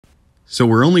So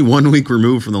we're only 1 week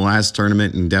removed from the last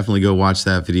tournament, and definitely go watch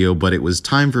that video, but it was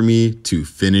time for me to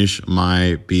finish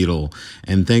my Beetle.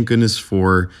 And thank goodness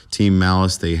for Team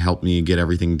Malice. They helped me get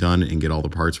everything done and get all the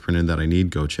parts printed that I need.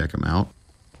 Go check them out.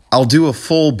 I'll do a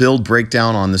full build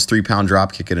breakdown on this 3-pound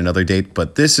dropkick at another date,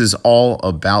 but this is all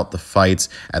about the fights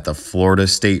at the Florida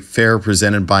State Fair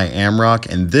presented by Amrock.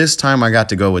 And this time I got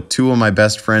to go with two of my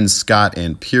best friends, Scott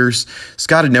and Pierce.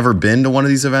 Scott had never been to one of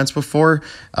these events before,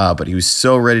 but he was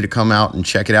so ready to come out and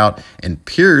check it out. And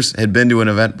Pierce had been to an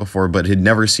event before, but had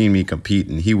never seen me compete,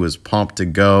 and he was pumped to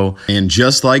go. And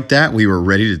just like that, we were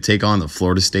ready to take on the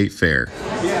Florida State Fair.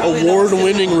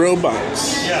 Award-winning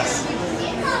robots. Yes.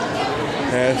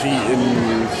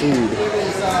 Half-eaten food.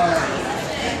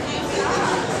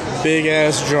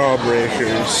 Big-ass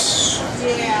jawbreakers.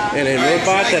 And a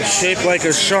robot that's shaped like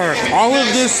a shark. All of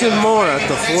this and more at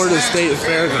the Florida State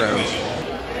Fairgrounds.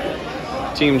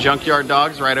 Team Junkyard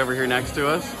Dogs right over here next to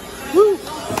us. Woo!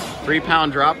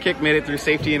 3-pound dropkick made it through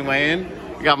safety and weigh-in.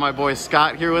 We got my boy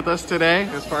Scott here with us today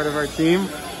as part of our team.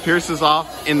 Pierce is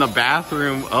off in the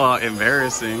bathroom. Oh,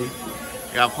 embarrassing.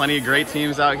 Got plenty of great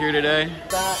teams out here today.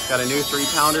 Got a new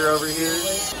 3-pounder over here.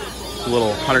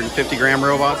 Little 150-gram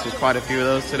robots. There's quite a few of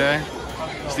those today.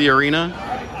 It's the arena.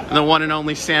 And the one and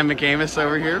only Sam McAmis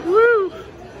over here. Woo!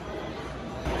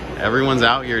 Everyone's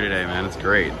out here today, man. It's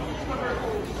great.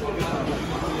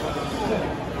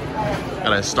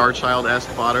 Got a Star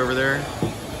Child-esque bot over there.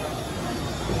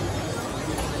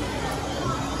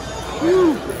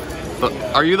 Woo!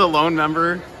 Are you the lone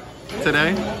member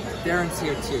today? Darren's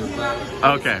here too,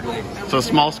 but okay. So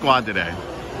small squad today.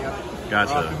 Yep.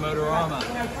 Gotcha. Rocky Motorama.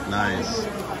 Nice.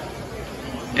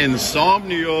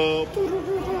 Insomnia.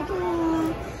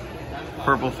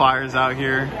 Purple Fire's out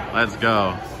here. Let's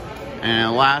go.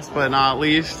 And last but not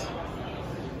least,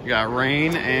 we got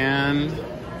Rain and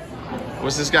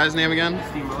what's this guy's name again?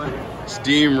 Steamroller.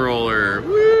 Steamroller.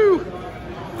 Woo!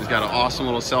 He's got an awesome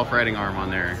little self-riding arm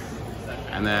on there.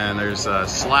 And then there's a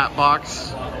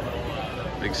Slapbox.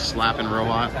 Big slapping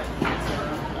robot.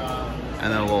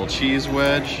 And then a little cheese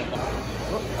wedge.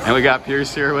 And we got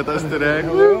Pierce here with us today.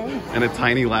 And a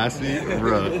tiny lassie.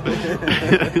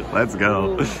 Let's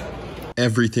go.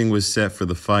 Everything was set for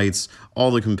the fights.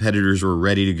 All the competitors were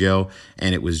ready to go.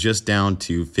 And it was just down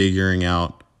to figuring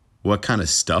out what kind of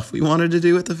stuff we wanted to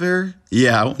do at the fair.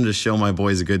 Yeah, I wanted to show my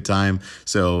boys a good time.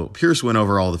 So Pierce went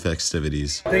over all the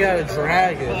festivities. They got a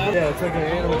dragon. Yeah, it's like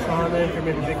an animatronic or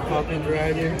maybe a big popping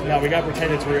dragon. No, we got to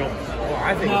pretend it's real. Well,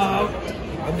 I think it's real.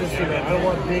 I'm just, I don't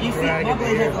want big dragon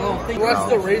here. Watch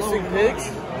the racing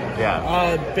pigs.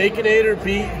 Yeah. Baconator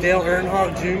beat Dale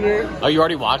Earnhardt Jr. Oh, you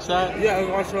already watched that? Yeah, I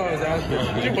watched what I was asking.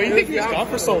 Dude, what do you think he's gone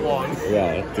for so long?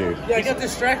 Yeah, dude. Yeah, I got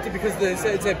distracted because it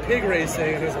said pig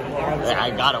racing, and I was like, wow.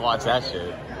 I gotta watch that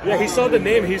shit. Yeah, he saw the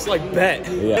name. He's like, bet.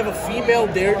 They have a female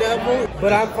daredevil,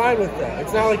 but I'm fine with that.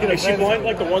 It's not like an Is she blind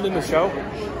like the one in the show?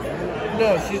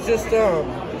 No, she's just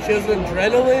she has an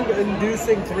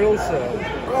adrenaline-inducing thrill show.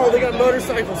 Oh, they got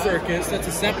motorcycle circus. That's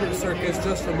a separate circus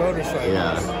just for motorcycles.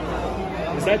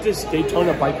 Yeah. Is that just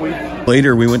Daytona Bike Week?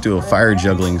 Later, we went to a fire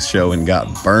juggling show and got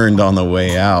burned on the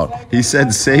way out. He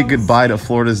said, say goodbye to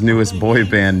Florida's newest boy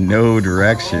band, No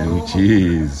Direction.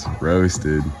 Jeez,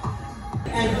 roasted.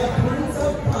 And the Prince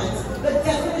of Punts, the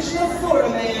definition of Florida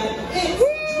man, it's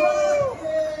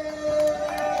DropKick!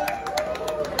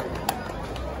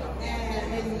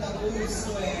 And in the blue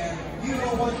square, you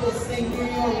don't want this thing near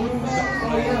your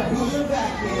Rougaroo or your Hoover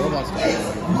vacuum. It's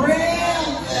Ramvac!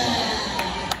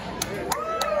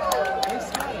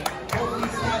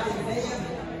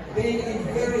 Been in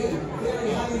very,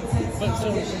 very high intense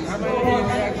competitions. And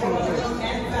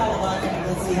Falva.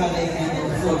 Let's see how they handle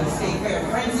the Florida State Fair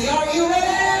frenzy. Are you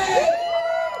ready?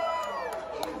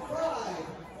 In 5,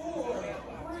 4,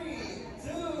 3,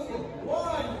 2,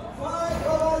 1, 5,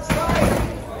 robots,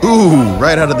 fight! Ooh,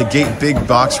 right out of the gate, big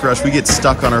box crush. We get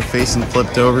stuck on our face and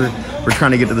flipped over. We're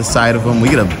trying to get to the side of him. We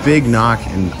get a big knock,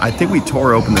 and I think we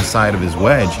tore open the side of his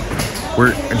wedge.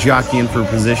 We're jockeying for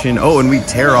position. Oh, and we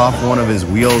tear off one of his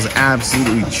wheels,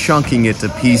 absolutely chunking it to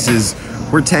pieces.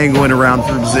 We're tangoing around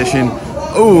for position.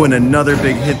 Oh, and another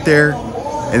big hit there.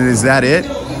 And is that it?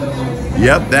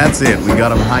 Yep, that's it. We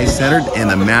got him high-centered, and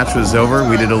the match was over.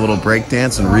 We did a little break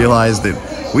dance and realized that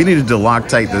we needed to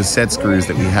Loctite those set screws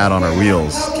that we had on our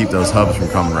wheels. Keep those hubs from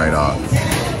coming right off.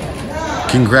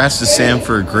 Congrats to Sam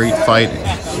for a great fight.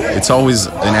 It's always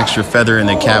an extra feather in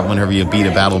the cap whenever you beat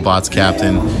a BattleBots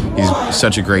captain. He's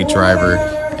such a great driver,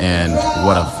 and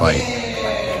what a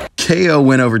fight. KO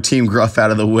went over Team Gruff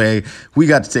out of the way. We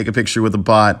got to take a picture with the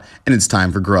bot, and it's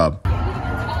time for grub.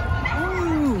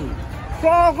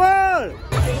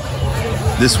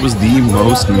 This was the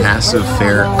most massive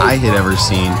fair I had ever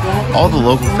seen. All the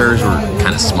local fairs were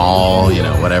kind of small, you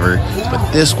know, whatever,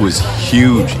 but this was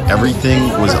huge. Everything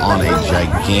was on a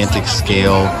gigantic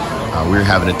scale. We were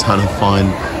having a ton of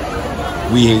fun.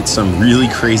 We ate some really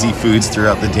crazy foods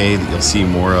throughout the day that you'll see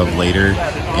more of later.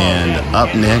 And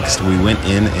up next, we went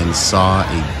in and saw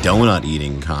a donut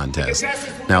eating contest.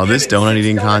 Now, this donut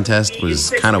eating contest was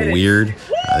kind of weird.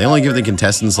 They only give the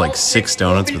contestants like 6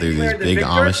 donuts, but they're these big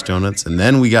Amish donuts. And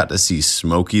then we got to see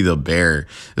Smokey the Bear.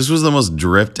 This was the most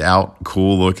dripped out,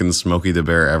 cool looking Smokey the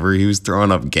Bear ever. He was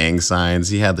throwing up gang signs.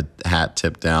 He had the hat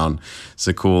tipped down. It's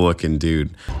a cool looking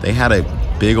dude. They had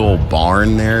a big old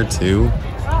barn there too.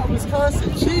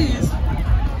 Wisconsin cheese.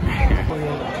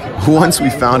 Once we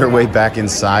found our way back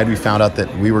inside, we found out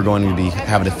that we were going to be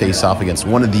having to face off against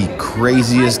one of the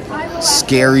craziest,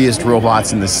 scariest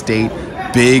robots in the state,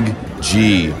 Big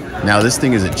G. Now, this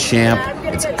thing is a champ.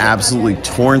 It's absolutely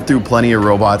torn through plenty of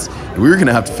robots. We were going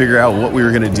to have to figure out what we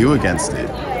were going to do against it.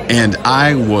 And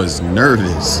I was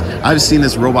nervous. I've seen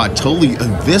this robot totally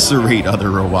eviscerate other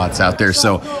robots out there,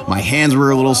 so my hands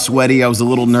were a little sweaty. I was a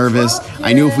little nervous.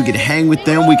 I knew if we could hang with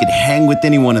them, we could hang with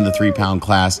anyone in the 3-pound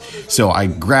class. So I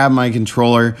grabbed my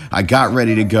controller. I got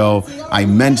ready to go. I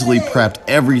mentally prepped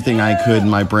everything I could in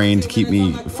my brain to keep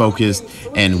me focused,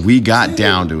 and we got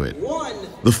down to it.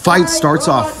 The fight starts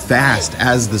off fast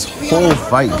as this whole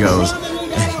fight goes.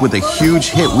 With a huge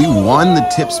hit, we won the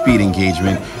tip speed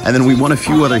engagement, and then we won a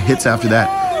few other hits after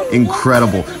that.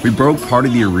 Incredible. We broke part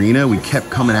of the arena. We kept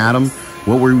coming at them.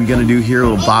 What were we going to do here? A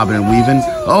little bobbing and weaving.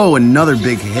 Oh, another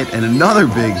big hit and another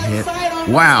big hit.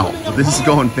 Wow, this is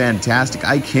going fantastic.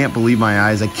 I can't believe my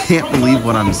eyes. I can't believe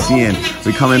what I'm seeing.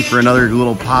 We come in for another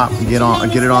little pop, get it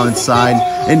on its side,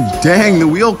 and dang, the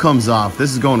wheel comes off.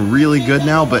 This is going really good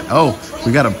now, but oh,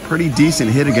 we got a pretty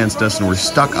decent hit against us and we're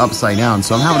stuck upside down.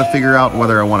 So I'm having to figure out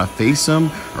whether I want to face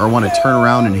them or I want to turn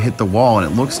around and hit the wall.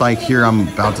 And it looks like here I'm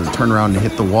about to turn around and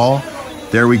hit the wall.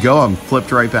 There we go. I'm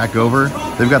flipped right back over.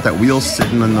 They've got that wheel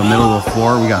sitting in the middle of the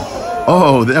floor. We got,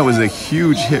 oh, that was a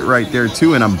huge hit right there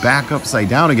too. And I'm back upside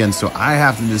down again. So I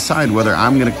have to decide whether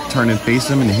I'm going to turn and face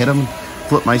him and hit him,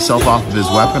 flip myself off of his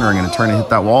weapon, or I'm going to turn and hit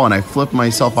that wall. And I flip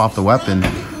myself off the weapon,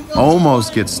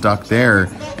 almost get stuck there.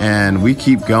 And we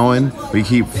keep going, we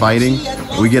keep fighting.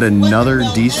 We get another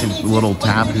decent little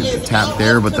tap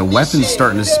there, but the weapon's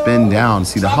starting to spin down.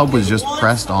 See, the hub was just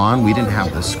pressed on. We didn't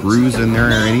have the screws in there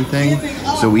or anything,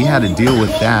 so we had to deal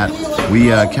with that. We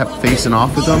kept facing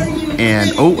off with them,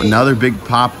 and oh, another big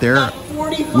pop there.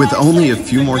 With only a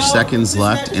few more seconds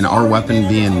left and our weapon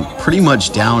being pretty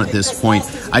much down at this point,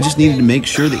 I just needed to make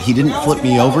sure that he didn't flip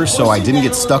me over so I didn't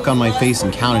get stuck on my face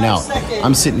and count it out.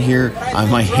 I'm sitting here,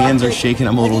 my hands are shaking,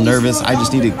 I'm a little nervous. I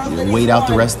just need to wait out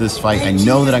the rest of this fight. I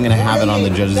know that I'm going to have it on the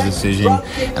judge's decision,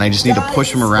 and I just need to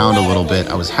push him around a little bit.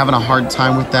 I was having a hard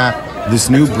time with that. This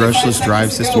new brushless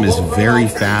drive system is very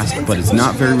fast, but it's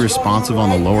not very responsive on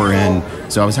the lower end,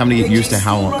 so I was having to get used to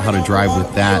how to drive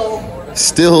with that.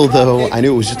 Still, though, I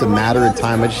knew it was just a matter of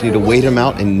time. I just need to wait him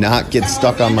out and not get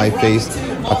stuck on my face.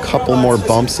 A couple more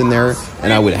bumps in there,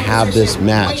 and I would have this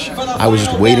match. I was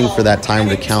just waiting for that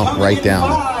timer to count right down.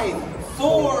 5,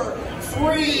 4,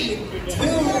 3, 2,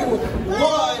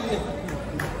 1.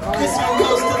 This one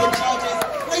goes to the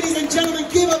judges. Ladies and gentlemen,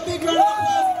 give a big round of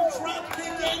applause for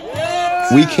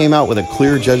DropKick. We came out with a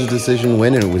clear judge's decision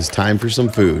win, and it was time for some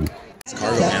food.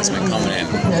 Cargo pants been coming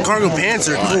in. Cargo pants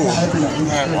are cool.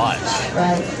 Watch.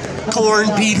 Corn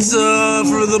pizza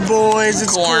for the boys.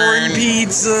 It's corn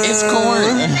pizza. It's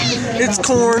corn. It's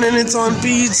corn and it's on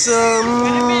pizza.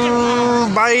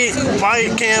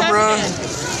 Bite camera.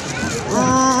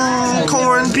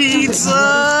 Corn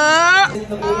pizza.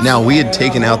 Now, we had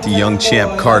taken out the young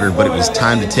champ Carter, but it was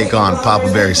time to take on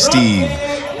Papa Bear Steve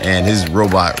and his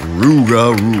robot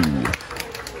Rougaroo.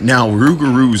 Now,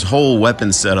 Rougaroo's whole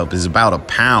weapon setup is about a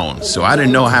pound, so I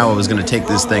didn't know how I was going to take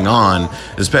this thing on,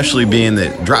 especially being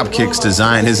that DropKick's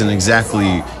design isn't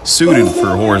exactly suited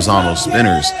for horizontal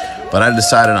spinners. But I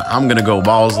decided I'm going to go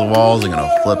balls to the walls. I'm going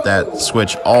to flip that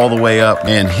switch all the way up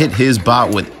and hit his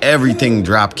bot with everything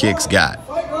DropKick's got.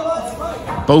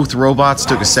 Both robots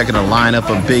took a second to line up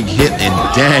a big hit,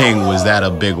 and dang, was that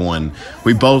a big one.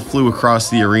 We both flew across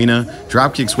the arena.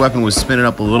 DropKick's weapon was spinning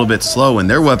up a little bit slow, and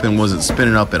their weapon wasn't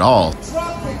spinning up at all.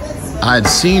 I had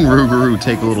seen Rougaroo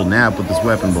take a little nap with his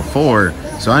weapon before,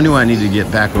 so I knew I needed to get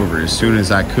back over as soon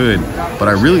as I could, but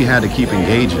I really had to keep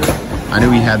engaging. I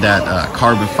knew he had that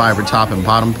carbon fiber top and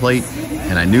bottom plate,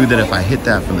 and I knew that if I hit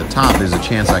that from the top, there's a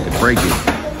chance I could break it.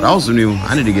 But I also knew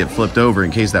I needed to get flipped over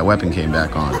in case that weapon came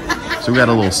back on. So we got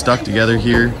a little stuck together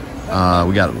here.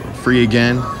 We got free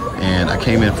again, and I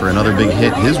came in for another big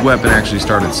hit. His weapon actually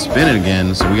started spinning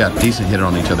again, so we got a decent hit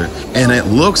on each other. And it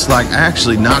looks like I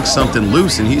actually knocked something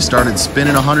loose, and he started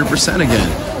spinning 100%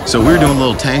 again. So we were doing a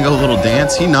little tango, a little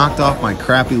dance. He knocked off my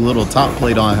crappy little top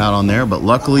plate I had on there, but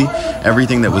luckily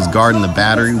everything that was guarding the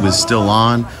battery was still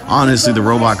on. Honestly, the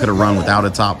robot could have run without a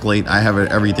top plate. I have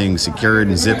everything secured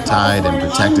and zip tied and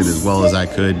protected as well as I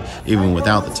could, even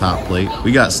without the top plate.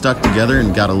 We got stuck together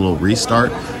and got a little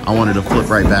restart. I wanted to flip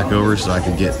right back over so I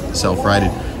could get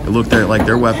self-righted. It looked there like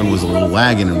their weapon was a little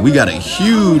lagging, and we got a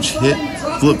huge hit,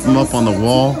 flipped them up on the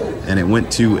wall, and it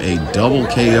went to a double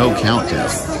KO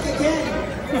countdown.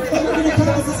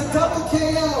 This is a double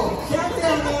KO.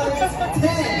 Countdown audience.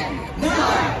 10,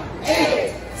 9,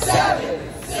 8, 7,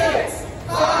 6,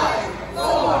 5,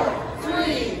 4,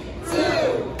 3, 2,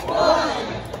 1.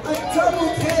 A double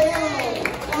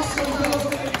KO. Also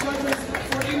available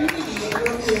for immediate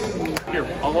review. Here,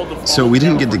 I'll hold the. So we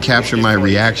didn't get to capture my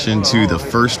reaction to the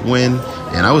first win,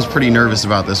 and I was pretty nervous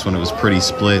about this one. It was pretty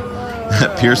split.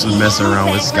 Pierce was messing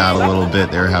around with Scott a little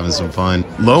bit. They were having some fun.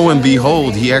 Lo and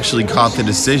behold, he actually caught the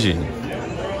decision.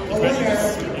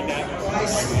 By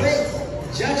split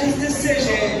judge's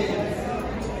decision,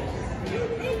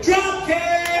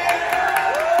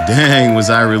 DropKick! Dang, was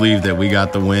I relieved that we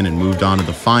got the win and moved on to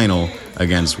the final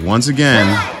against, once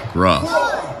again, Gruff.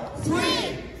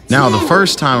 Now, the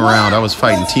first time around, I was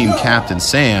fighting Team Captain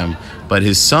Sam, but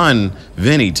his son,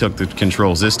 Vinny, took the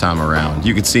controls this time around.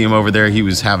 You could see him over there. He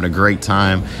was having a great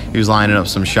time. He was lining up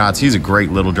some shots. He's a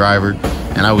great little driver.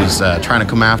 And I was trying to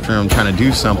come after him, trying to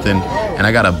do something, and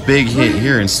I got a big hit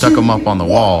here and stuck him up on the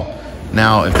wall.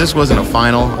 Now, if this wasn't a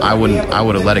final, I would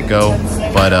have let it go,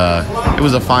 but it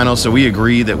was a final, so we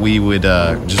agreed that we would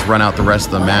just run out the rest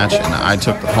of the match, and I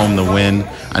took home the win.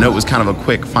 I know it was kind of a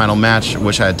quick final match. I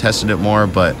wish I had tested it more,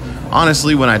 but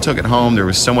honestly, when I took it home, there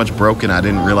was so much broken I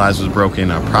didn't realize was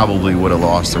broken. I probably would have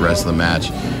lost the rest of the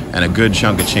match and a good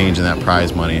chunk of change in that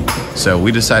prize money. So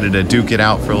we decided to duke it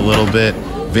out for a little bit.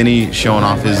 Vinny showing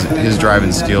off his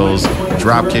driving skills,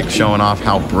 DropKick showing off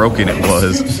how broken it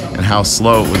was and how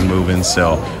slow it was moving.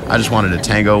 So I just wanted to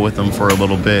tango with him for a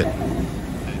little bit.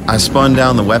 I spun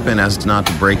down the weapon as not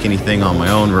to break anything on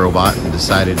my own robot and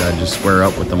decided I'd just square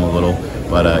up with him a little.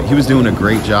 But he was doing a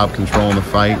great job controlling the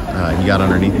fight. He got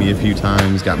underneath me a few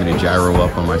times, got me to gyro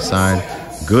up on my side.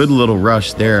 Good little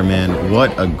rush there, man.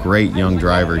 What a great young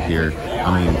driver here.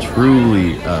 I mean,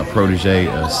 truly protege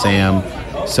Sam.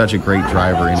 Such a great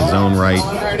driver in his own right,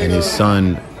 and his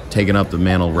son taking up the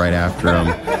mantle right after him.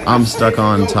 I'm stuck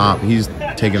on top. He's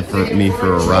taking me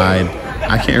for a ride.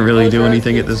 I can't really do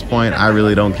anything at this point. I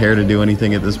really don't care to do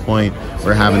anything at this point.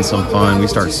 We're having some fun. We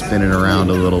start spinning around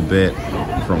a little bit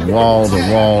from wall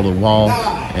to wall to wall,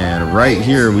 and right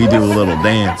here we do a little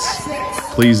dance,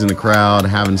 pleasing the crowd,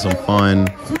 having some fun.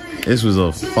 This was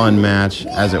a fun match.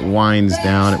 As it winds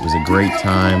down, it was a great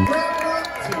time.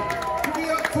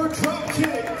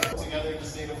 Together in the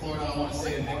state of Florida, I want to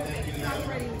say a big thank you to them.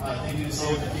 Thank you to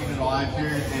Sam for keeping it alive here,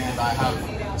 and I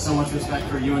have so much respect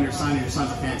for you and your son. Your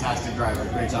son's a fantastic driver.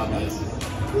 Great job, guys.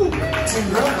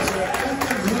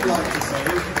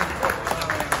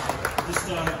 Just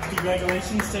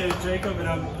congratulations to Jacob, and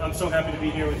I'm so happy to be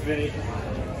here with Vinny.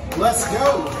 Let's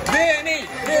go! Vinny!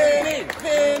 Vinny!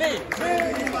 Vinny!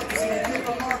 Vinny! Like to see a big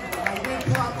remarkable. I went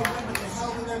clock the win, but they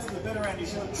held in there to the bitter end. He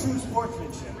showed true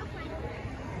sportsmanship.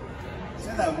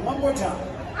 Say that one more time.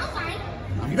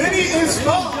 Vinny is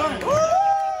fine!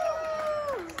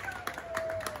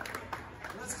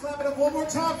 Let's clap it up one more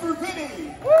time for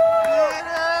Vinny!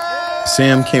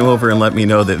 Sam came over and let me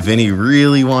know that Vinny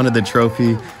really wanted the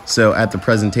trophy. So at the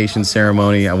presentation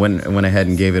ceremony, I went ahead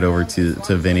and gave it over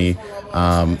to Vinny.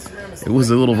 It was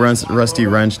a little rusty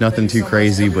wrench, nothing too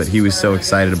crazy, but he was so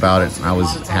excited about it. I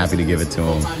was happy to give it to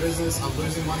him. I'm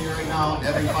losing money right now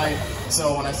every fight.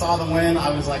 So when I saw them win,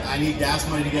 I was like, I need gas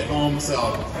money to get home. So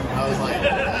I was like,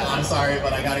 I'm sorry,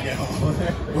 but I gotta get home.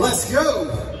 Let's go!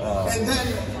 And then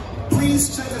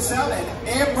please check us out at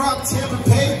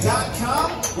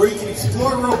amrocktampapay.com, where you can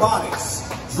explore robotics,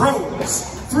 drones,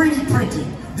 3D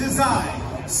printing, design.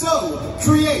 So,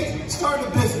 create, start a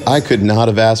business. I could not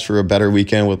have asked for a better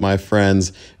weekend with my friends.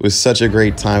 It was such a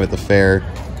great time at the fair.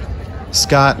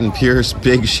 Scott and Pierce,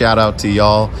 big shout out to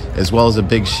y'all, as well as a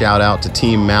big shout out to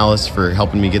Team Malice for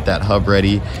helping me get that hub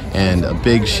ready, and a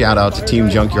big shout out to Team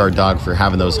Junkyard Dog for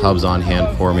having those hubs on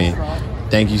hand for me.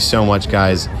 Thank you so much,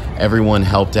 guys. Everyone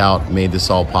helped out, made this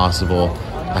all possible.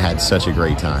 I had such a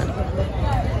great time.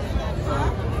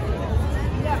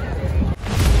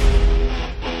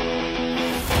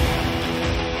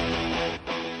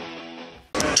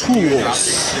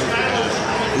 Tools.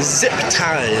 zip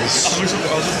ties,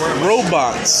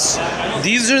 robots.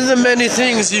 These are the many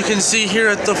things you can see here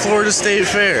at the Florida State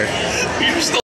Fair.